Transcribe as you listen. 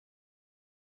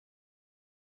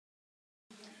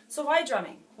So why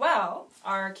drumming? Well,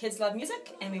 our kids love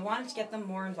music and we wanted to get them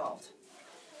more involved.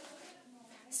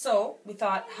 So we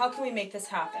thought, how can we make this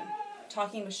happen?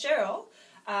 Talking with Cheryl,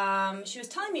 she was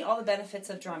telling me all the benefits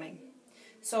of drumming.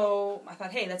 So I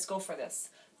thought, hey, let's go for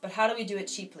this. But how do we do it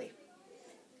cheaply?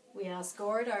 We asked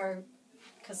Gord, our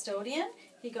custodian.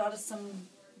 He got us some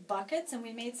buckets and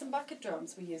we made some bucket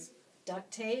drums. We used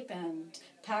duct tape and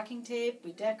packing tape.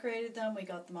 We decorated them. We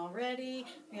got them all ready.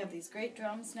 We have these great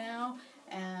drums now,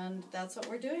 and that's what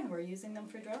we're doing. We're using them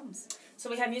for drums. So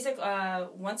we have music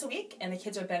once a week, and the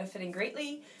kids are benefiting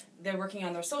greatly. They're working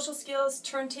on their social skills,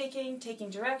 turn taking, taking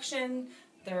direction,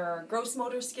 their gross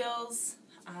motor skills,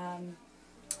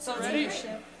 so it's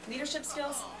leadership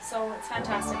skills. So it's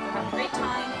fantastic. We have a great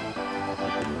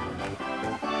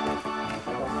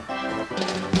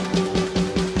time.